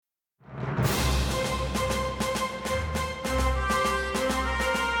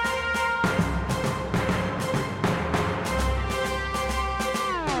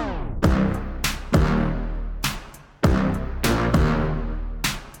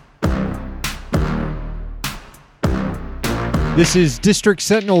This is District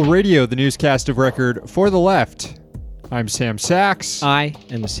Sentinel Radio, the newscast of record for the left. I'm Sam Sachs. I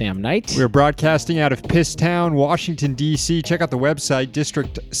am Sam Knight. We're broadcasting out of Pisstown, Washington, D.C. Check out the website,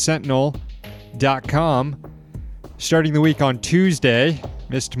 districtsentinel.com. Starting the week on Tuesday,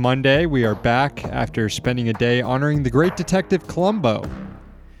 missed Monday, we are back after spending a day honoring the great detective Columbo.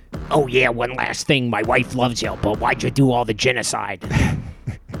 Oh yeah, one last thing. My wife loves you, but why'd you do all the genocide?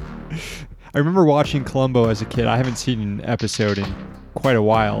 I remember watching Columbo as a kid. I haven't seen an episode in quite a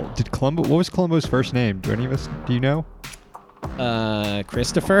while. What was Columbo's first name? Do any of us, do you know?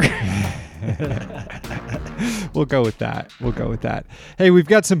 Christopher? We'll go with that. Hey, we've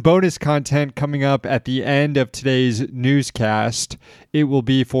got some bonus content coming up at the end of today's newscast. It will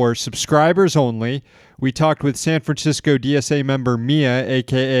be for subscribers only. We talked with San Francisco DSA member Mia,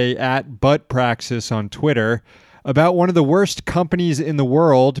 aka @ButtPraxis on Twitter, about one of the worst companies in the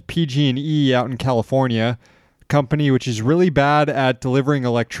world, PG&E out in California, a company which is really bad at delivering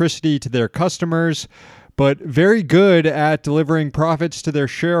electricity to their customers, but very good at delivering profits to their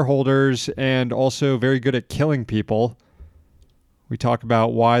shareholders and also very good at killing people. We talk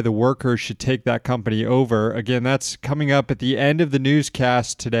about why the workers should take that company over. Again, that's coming up at the end of the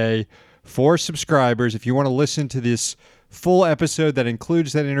newscast today for subscribers. If you want to listen to this full episode that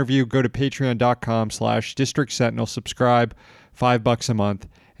includes that interview, go to patreon.com/District Sentinel, subscribe, $5 a month,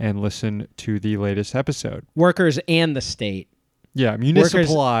 and listen to the latest episode. Workers and the state. Yeah,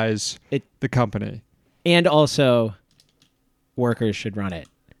 municipalize the company. And also, workers should run it.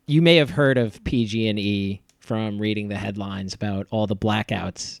 You may have heard of PG&E from reading the headlines about all the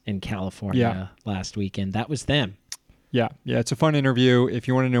blackouts in California last weekend. That was them. Yeah, it's a fun interview. If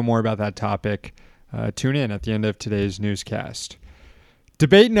you want to know more about that topic, tune in at the end of today's newscast.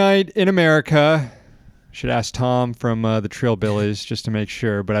 Debate night in America. Should ask Tom from the Trillbillies just to make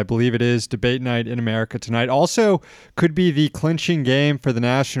sure, but I believe it is debate night in America tonight. Also, could be the clinching game for the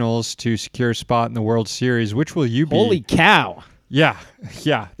Nationals to secure a spot in the World Series. Which will you be? Holy cow. Yeah,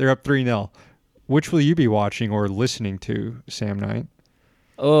 they're up 3-0. Which will you be watching or listening to, Sam Knight?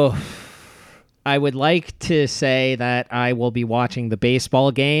 Oh, I would like to say that I will be watching the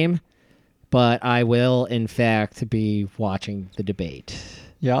baseball game, but I will, in fact, be watching the debate.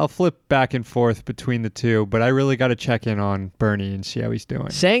 Yeah, I'll flip back and forth between the two, but I really got to check in on Bernie and see how he's doing.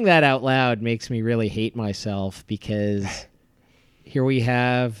 Saying that out loud makes me really hate myself because here we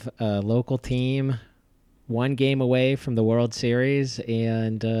have a local team one game away from the World Series,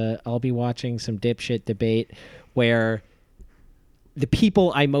 and I'll be watching some dipshit debate where the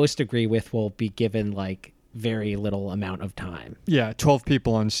people I most agree with will be given like very little amount of time. Yeah, 12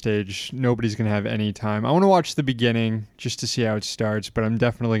 people on stage. Nobody's going to have any time. I want to watch the beginning just to see how it starts, but I'm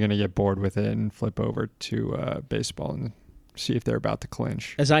definitely going to get bored with it and flip over to baseball and see if they're about to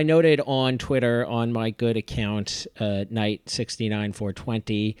clinch. As I noted on Twitter on my good account,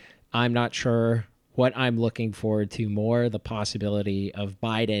 Knight69420, I'm not sure what I'm looking forward to more, the possibility of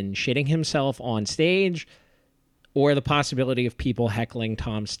Biden shitting himself on stage or the possibility of people heckling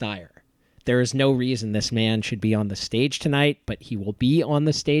Tom Steyer. There is no reason this man should be on the stage tonight, but he will be on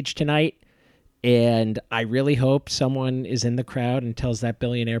the stage tonight. And I really hope someone is in the crowd and tells that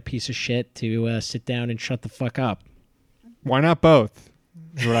billionaire piece of shit to sit down and shut the fuck up. Why not both,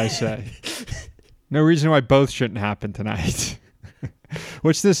 is what I say. No reason why both shouldn't happen tonight.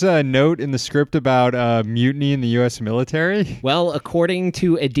 What's this note in the script about mutiny in the U.S. military? Well, according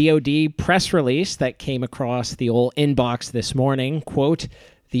to a DOD press release that came across the old inbox this morning, quote,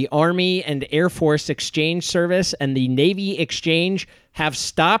 the Army and Air Force Exchange Service and the Navy Exchange have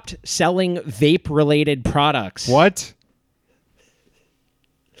stopped selling vape-related products. What?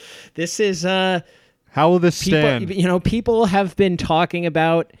 This is... How will this stand? People have been talking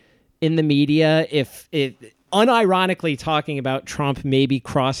about in the media, unironically talking about Trump maybe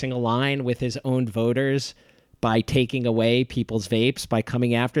crossing a line with his own voters by taking away people's vapes, by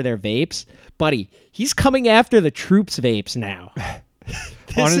coming after their vapes. Buddy, he's coming after the troops' vapes now.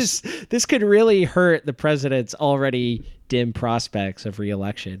 This could really hurt the president's already dim prospects of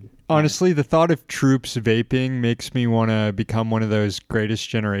re-election. Honestly, the thought of troops vaping makes me want to become one of those Greatest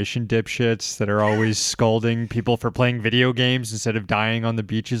Generation dipshits that are always scolding people for playing video games instead of dying on the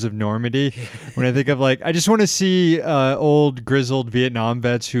beaches of Normandy. When I think of I just want to see old grizzled Vietnam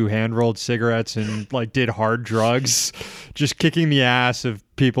vets who hand-rolled cigarettes and did hard drugs, just kicking the ass of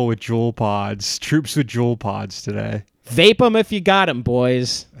people with Juul pods, troops with Juul pods today. Vape them if you got them,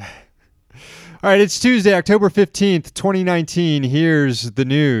 boys. All right, it's Tuesday, October 15th, 2019. Here's the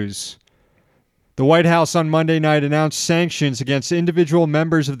news. The White House on Monday night announced sanctions against individual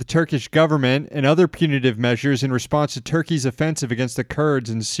members of the Turkish government and other punitive measures in response to Turkey's offensive against the Kurds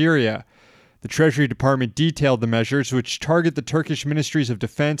in Syria. The Treasury Department detailed the measures, which target the Turkish ministries of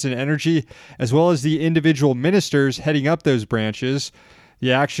defense and energy, as well as the individual ministers heading up those branches.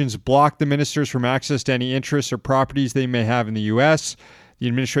 The actions block the ministers from access to any interests or properties they may have in the U.S. The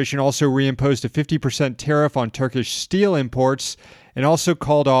administration also reimposed a 50% tariff on Turkish steel imports and also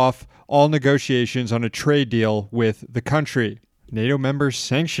called off all negotiations on a trade deal with the country. NATO members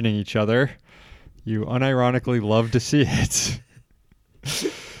sanctioning each other. You unironically love to see it.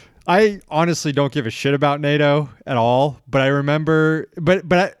 I honestly don't give a shit about NATO at all, but I remember,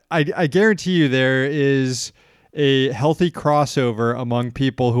 I guarantee you there is a healthy crossover among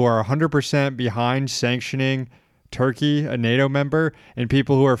people who are 100% behind sanctioning Turkey, a NATO member, and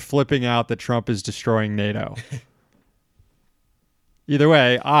people who are flipping out that Trump is destroying NATO. Either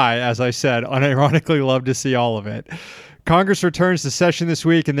way, as I said, unironically love to see all of it. Congress returns to session this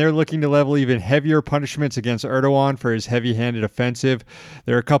week, and they're looking to level even heavier punishments against Erdogan for his heavy-handed offensive.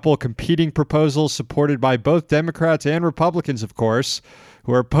 There are a couple of competing proposals supported by both Democrats and Republicans, of course,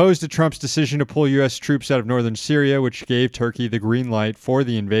 who are opposed to Trump's decision to pull U.S. troops out of northern Syria, which gave Turkey the green light for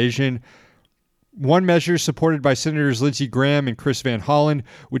the invasion. One measure supported by Senators Lindsey Graham and Chris Van Hollen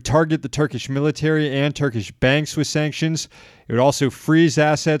would target the Turkish military and Turkish banks with sanctions. It would also freeze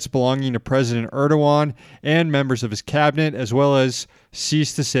assets belonging to President Erdogan and members of his cabinet, as well as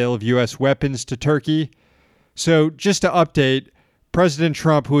cease the sale of U.S. weapons to Turkey. So just to update, President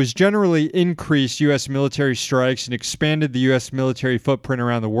Trump, who has generally increased U.S. military strikes and expanded the U.S. military footprint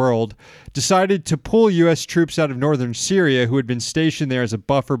around the world, decided to pull U.S. troops out of northern Syria, who had been stationed there as a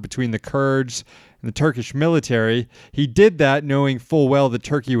buffer between the Kurds and the Turkish military. He did that knowing full well that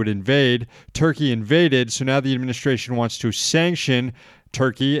Turkey would invade. Turkey invaded, so now the administration wants to sanction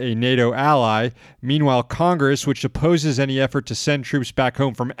Turkey, a NATO ally. Meanwhile, Congress, which opposes any effort to send troops back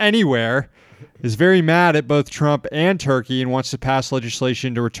home from anywhere, is very mad at both Trump and Turkey and wants to pass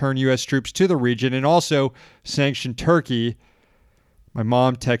legislation to return U.S. troops to the region and also sanction Turkey. My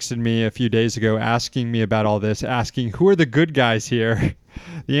mom texted me a few days ago asking me about all this, asking, who are the good guys here?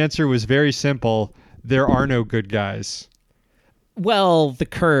 The answer was very simple. There are no good guys. Well, the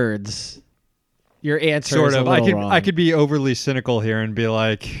Kurds. Your answer sort is of. a little wrong. I could be overly cynical here and be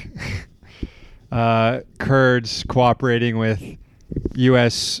like, Kurds cooperating with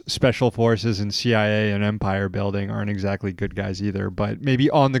U.S. Special Forces and CIA and empire building aren't exactly good guys either, but maybe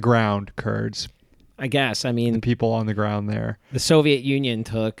on the ground Kurds. I guess. I mean, the people on the ground there. The Soviet Union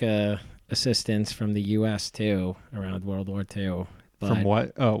took assistance from the U.S. too around World War II. From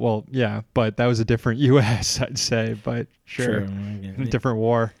what? Oh, well, yeah, but that was a different U.S., I'd say, but sure. A different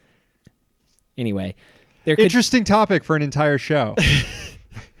war. Anyway. Interesting topic for an entire show.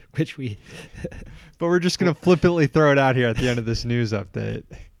 Which we... But we're just going to flippantly throw it out here at the end of this news update.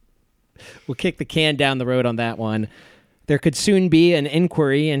 We'll kick the can down the road on that one. There could soon be an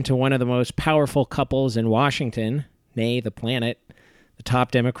inquiry into one of the most powerful couples in Washington, nay, the planet. The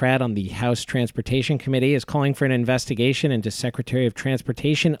top Democrat on the House Transportation Committee is calling for an investigation into Secretary of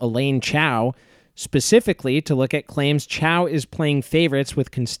Transportation Elaine Chao, specifically to look at claims Chao is playing favorites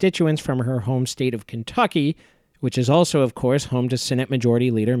with constituents from her home state of Kentucky, which is also, of course, home to Senate Majority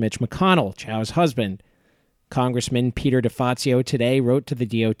Leader Mitch McConnell, Chao's husband. Congressman Peter DeFazio today wrote to the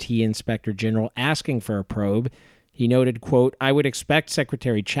DOT Inspector General asking for a probe. He noted, quote, I would expect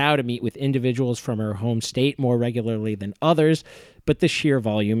Secretary Chao to meet with individuals from her home state more regularly than others, but the sheer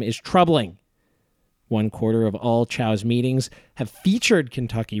volume is troubling. 1/4 of all Chao's meetings have featured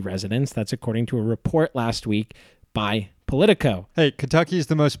Kentucky residents. That's according to a report last week by Politico. Hey, Kentucky is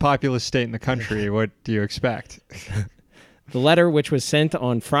the most populous state in the country. What do you expect? The letter, which was sent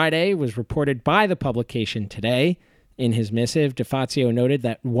on Friday, was reported by the publication today. In his missive, DeFazio noted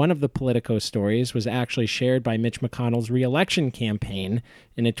that one of the Politico stories was actually shared by Mitch McConnell's re-election campaign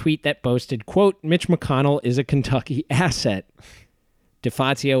in a tweet that boasted, quote, Mitch McConnell is a Kentucky asset.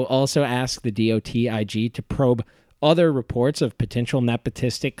 DeFazio also asked the DOT IG to probe other reports of potential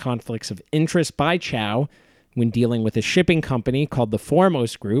nepotistic conflicts of interest by Chao when dealing with a shipping company called the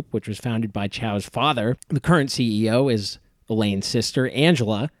Foremost Group, which was founded by Chao's father. The current CEO is Elaine's sister,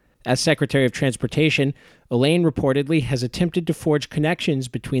 Angela. As Secretary of Transportation, Elaine reportedly has attempted to forge connections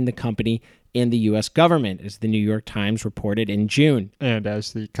between the company and the U.S. government, as the New York Times reported in June. And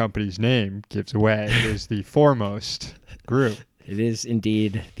as the company's name gives away, it is the Foremost Group. It is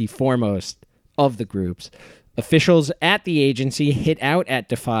indeed the foremost of the groups. Officials at the agency hit out at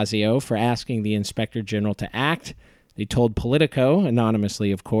DeFazio for asking the Inspector General to act. They told Politico,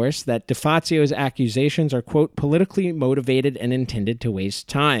 anonymously of course, that DeFazio's accusations are, quote, politically motivated and intended to waste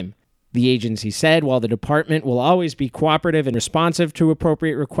time. The agency said, while the department will always be cooperative and responsive to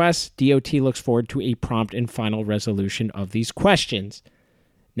appropriate requests, DOT looks forward to a prompt and final resolution of these questions.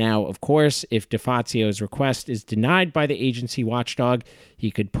 Now, of course, if DeFazio's request is denied by the agency watchdog,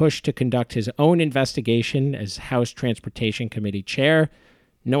 he could push to conduct his own investigation as House Transportation Committee chair.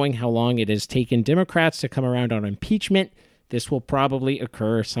 Knowing how long it has taken Democrats to come around on impeachment, this will probably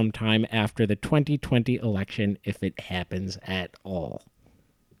occur sometime after the 2020 election if it happens at all.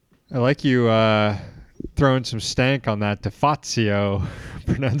 I like you throwing some stank on that DeFazio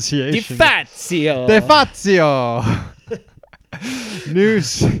pronunciation. DeFazio! DeFazio!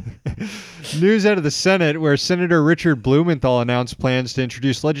 News out of the Senate, where Senator Richard Blumenthal announced plans to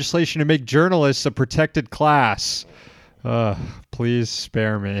introduce legislation to make journalists a protected class. Please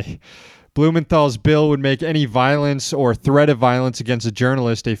spare me. Blumenthal's bill would make any violence or threat of violence against a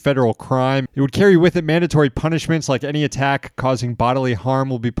journalist a federal crime. It would carry with it mandatory punishments, like any attack causing bodily harm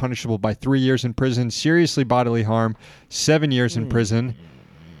will be punishable by 3 years in prison, seriously bodily harm, 7 years in prison.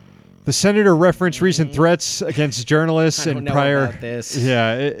 The senator referenced recent threats against journalists and prior. About this.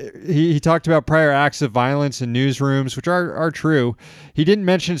 Yeah, he talked about prior acts of violence in newsrooms, which are true. He didn't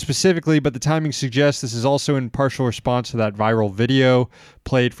mention it specifically, but the timing suggests this is also in partial response to that viral video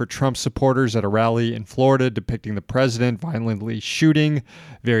played for Trump supporters at a rally in Florida depicting the president violently shooting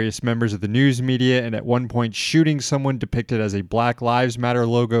various members of the news media and at one point shooting someone depicted as a Black Lives Matter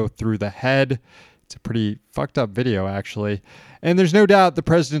logo through the head. It's a pretty fucked up video, actually. And there's no doubt the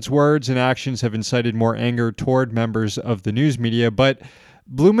president's words and actions have incited more anger toward members of the news media, but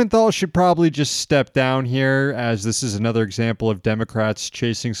Blumenthal should probably just step down here, as this is another example of Democrats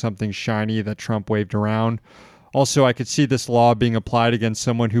chasing something shiny that Trump waved around. Also, I could see this law being applied against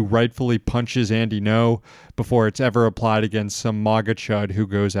someone who rightfully punches Andy Ngo before it's ever applied against some MAGA chud who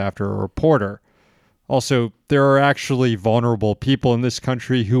goes after a reporter. Also, there are actually vulnerable people in this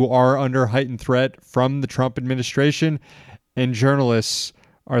country who are under heightened threat from the Trump administration, and journalists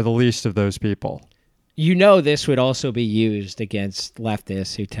are the least of those people. You know this would also be used against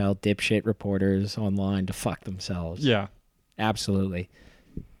leftists who tell dipshit reporters online to fuck themselves. Yeah. Absolutely.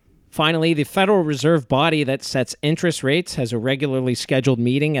 Finally, the Federal Reserve body that sets interest rates has a regularly scheduled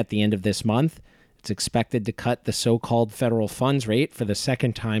meeting at the end of this month. It's expected to cut the so-called federal funds rate for the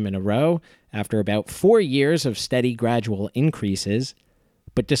second time in a row after about 4 years of steady gradual increases.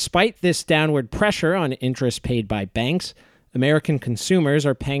 But despite this downward pressure on interest paid by banks, American consumers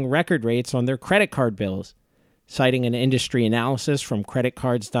are paying record rates on their credit card bills. Citing an industry analysis from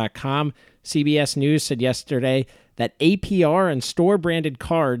creditcards.com, CBS News said yesterday that APR on store-branded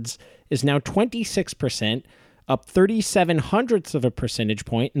cards is now 26%, up 0.37 of a percentage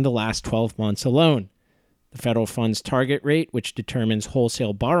point in the last 12 months alone. The federal funds target rate, which determines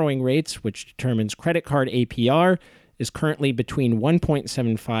wholesale borrowing rates, which determines credit card APR, is currently between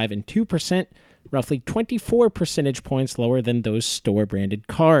 1.75 and 2%, roughly 24 percentage points lower than those store-branded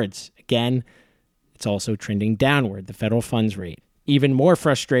cards. Again, it's also trending downward, the federal funds rate. Even more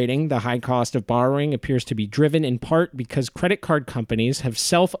frustrating, the high cost of borrowing appears to be driven in part because credit card companies have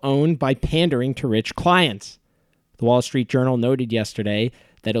self-owned by pandering to rich clients. The Wall Street Journal noted yesterday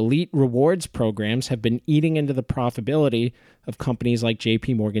that elite rewards programs have been eating into the profitability of companies like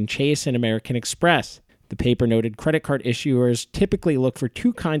JP Morgan Chase and American Express. The paper noted credit card issuers typically look for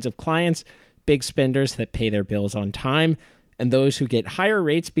two kinds of clients: big spenders that pay their bills on time, and those who get higher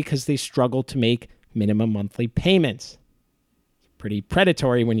rates because they struggle to make minimum monthly payments. Pretty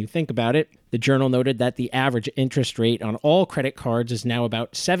predatory when you think about it. The Journal noted that the average interest rate on all credit cards is now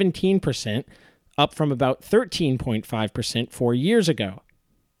about 17%, up from about 13.5% 4 years ago.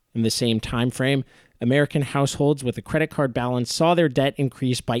 In the same time frame, American households with a credit card balance saw their debt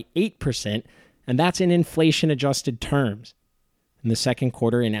increase by 8%, and that's in inflation-adjusted terms. In the second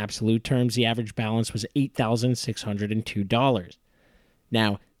quarter, in absolute terms, the average balance was $8,602.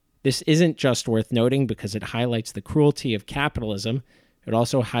 Now, this isn't just worth noting because it highlights the cruelty of capitalism. It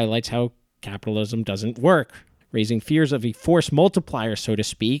also highlights how capitalism doesn't work, raising fears of a force multiplier, so to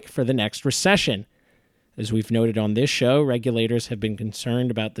speak, for the next recession. As we've noted on this show, regulators have been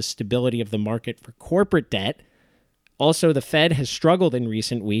concerned about the stability of the market for corporate debt. Also, the Fed has struggled in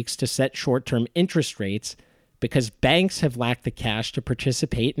recent weeks to set short-term interest rates because banks have lacked the cash to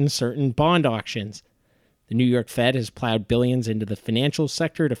participate in certain bond auctions. The New York Fed has plowed billions into the financial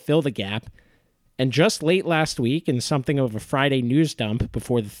sector to fill the gap. And just late last week, in something of a Friday news dump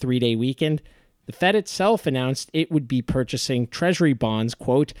before the 3-day weekend, the Fed itself announced it would be purchasing Treasury bonds,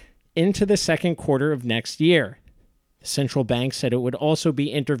 quote, into the second quarter of next year. The central bank said it would also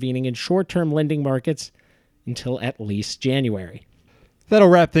be intervening in short-term lending markets until at least January. That'll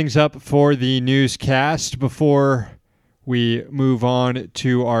wrap things up for the newscast. Before we move on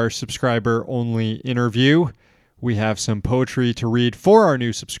to our subscriber-only interview, We have some poetry to read for our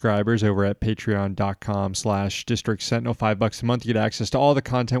new subscribers over at patreon.com/District Sentinel. $5 a month. You get access to all the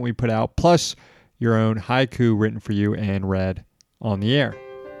content we put out, plus your own haiku written for you and read on the air.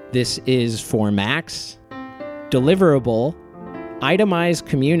 This is for Max. Deliverable, itemized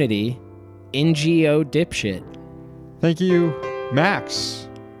community, NGO dipshit. Thank you, Max.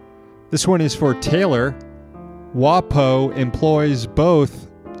 This one is for Taylor. WAPO employs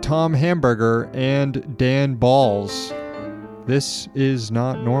both Tom Hamburger and Dan Balls. This is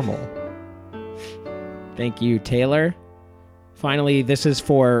not normal. Thank you, Taylor. Finally, this is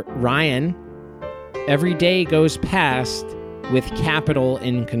for Ryan. Every day goes past with capital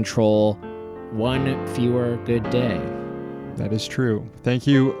in control. One fewer good day. That is true. Thank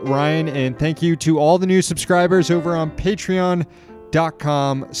you, Ryan, and thank you to all the new subscribers over on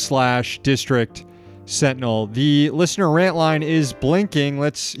patreon.com/District Sentinel. The listener rant line is blinking.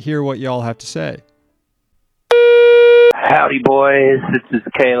 Let's hear what y'all have to say. Howdy, boys. This is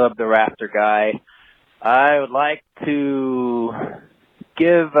Caleb, the Raptor guy. I would like to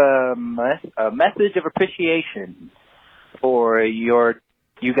give a message of appreciation for you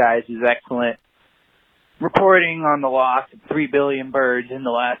guys' excellent reporting on the loss of 3 billion birds in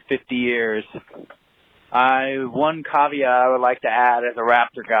the last 50 years. One caveat I would like to add as a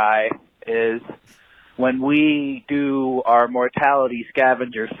Raptor guy is when we do our mortality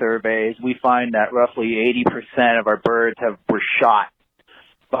scavenger surveys, we find that roughly 80% of our birds were shot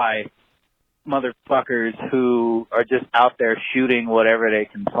by motherfuckers who are just out there shooting whatever they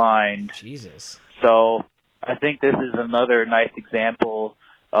can find. Jesus. So I think this is another nice example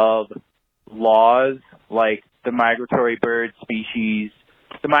of laws like the Migratory Species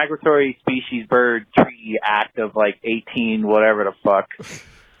Bird Treaty Act of like 18 whatever the fuck.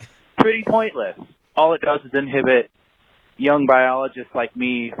 Pretty pointless. All it does is inhibit young biologists like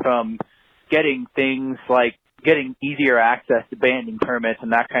me from getting things like getting easier access to banding permits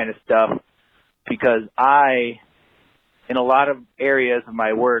and that kind of stuff, because I, in a lot of areas of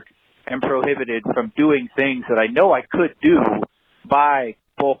my work, am prohibited from doing things that I know I could do by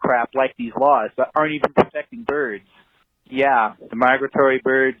bullcrap like these laws that aren't even protecting birds. Yeah, the Migratory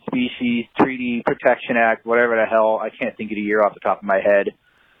Bird Species Treaty Protection Act, whatever the hell, I can't think of the year off the top of my head.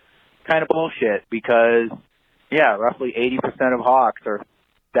 Kind of bullshit, because, yeah, roughly 80% of hawks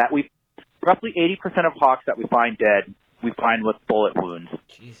that we find dead, we find with bullet wounds.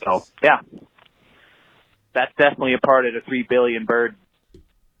 Jesus. So, yeah. That's definitely a part of the 3 billion bird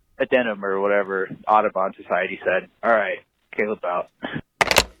addendum or whatever Audubon Society said. All right, Caleb out.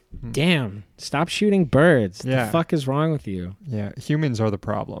 Damn, stop shooting birds. Yeah. The fuck is wrong with you? Yeah, humans are the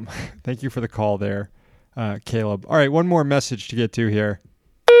problem. Thank you for the call there, Caleb. All right, one more message to get to here.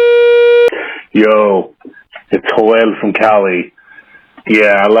 Yo, it's Joel from Cali.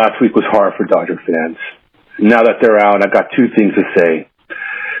 Yeah, last week was hard for Dodger fans. Now that they're out, I got two things to say.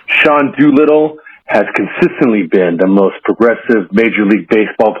 Sean Doolittle has consistently been the most progressive Major League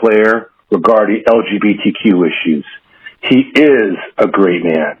Baseball player regarding LGBTQ issues. He is a great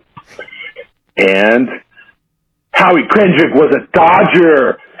man. And Howie Kendrick was a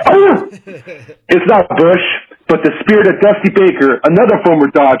Dodger. Oh! It's not Bush, but the spirit of Dusty Baker, another former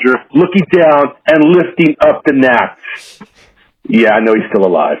Dodger, looking down and lifting up the Nats. Yeah, I know he's still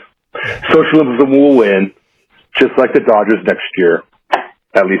alive. Socialism will win, just like the Dodgers next year,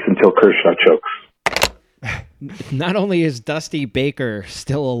 at least until Kershaw chokes. Not only is Dusty Baker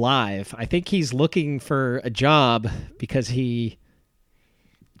still alive, I think he's looking for a job because he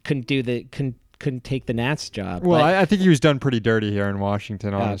couldn't take the Nats job. Well, I think he was done pretty dirty here in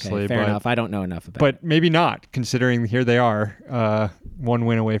Washington, honestly. Okay, fair enough. I don't know enough about it. But maybe not, considering here they are, one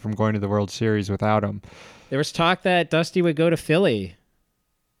win away from going to the World Series without him. There was talk that Dusty would go to Philly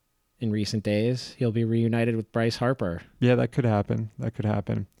in recent days. He'll be reunited with Bryce Harper. Yeah, that could happen.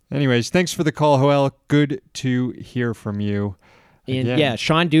 Anyways, thanks for the call, Joel. Good to hear from you. And yeah,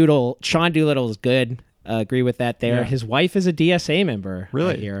 Sean Doolittle is good. Agree with that there. Yeah. His wife is a DSA member. Really?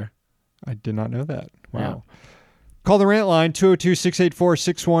 Right here. I did not know that. Wow. Yeah. Call the rant line,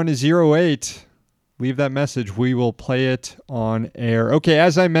 202-684-6108. Leave that message. We will play it on air. Okay,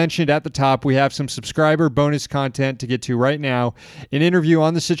 as I mentioned at the top, we have some subscriber bonus content to get to right now. An interview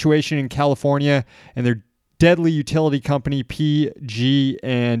on the situation in California and their deadly utility company PG&E.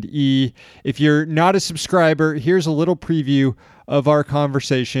 If you're not a subscriber, here's a little preview of our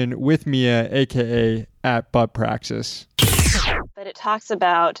conversation with Mia, aka at Butt Praxis. But it talks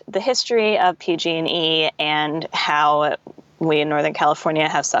about the history of PG&E and how we in Northern California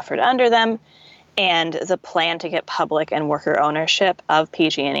have suffered under them, and the plan to get public and worker ownership of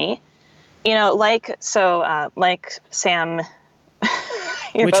PG&E. You know, like Sam.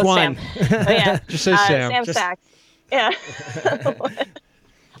 Which one? Sam. Oh, yeah. Just say Sam. Sam Just Sachs. Yeah.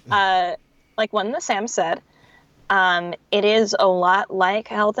 Like one that Sam said, it is a lot like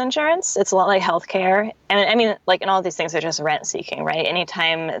health insurance. It's a lot like healthcare. And I mean, like, and all these things are just rent seeking, right?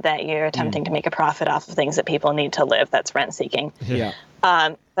 Anytime that you're attempting to make a profit off of things that people need to live, that's rent seeking. Yeah.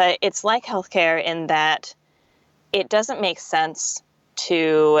 But it's like healthcare in that it doesn't make sense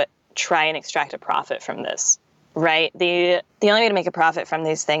to try and extract a profit from this, right? The only way to make a profit from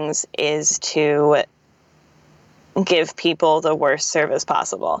these things is to give people the worst service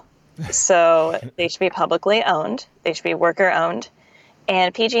possible. So they should be publicly owned. They should be worker owned.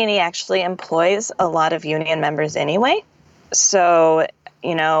 And PG&E actually employs a lot of union members anyway. So,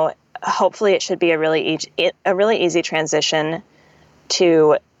 you know, hopefully it should be a really easy transition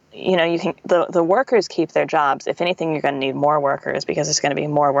to, you know, you can the workers keep their jobs. If anything, you're going to need more workers because there's going to be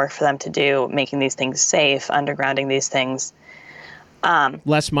more work for them to do, making these things safe, undergrounding these things.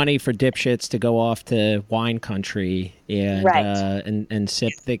 Less money for dipshits to go off to wine country and Right. And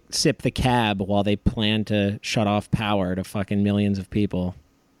sip the cab while they plan to shut off power to fucking millions of people.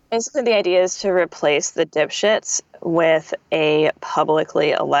 Basically, the idea is to replace the dipshits with a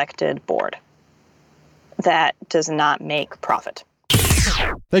publicly elected board that does not make profit.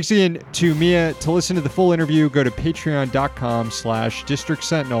 Thanks again to Mia. To listen to the full interview, go to patreon.com/District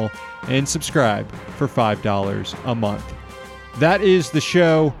Sentinel and subscribe for $5 a month. That is the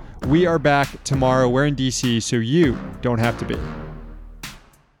show. We are back tomorrow. We're in DC, so you don't have to be.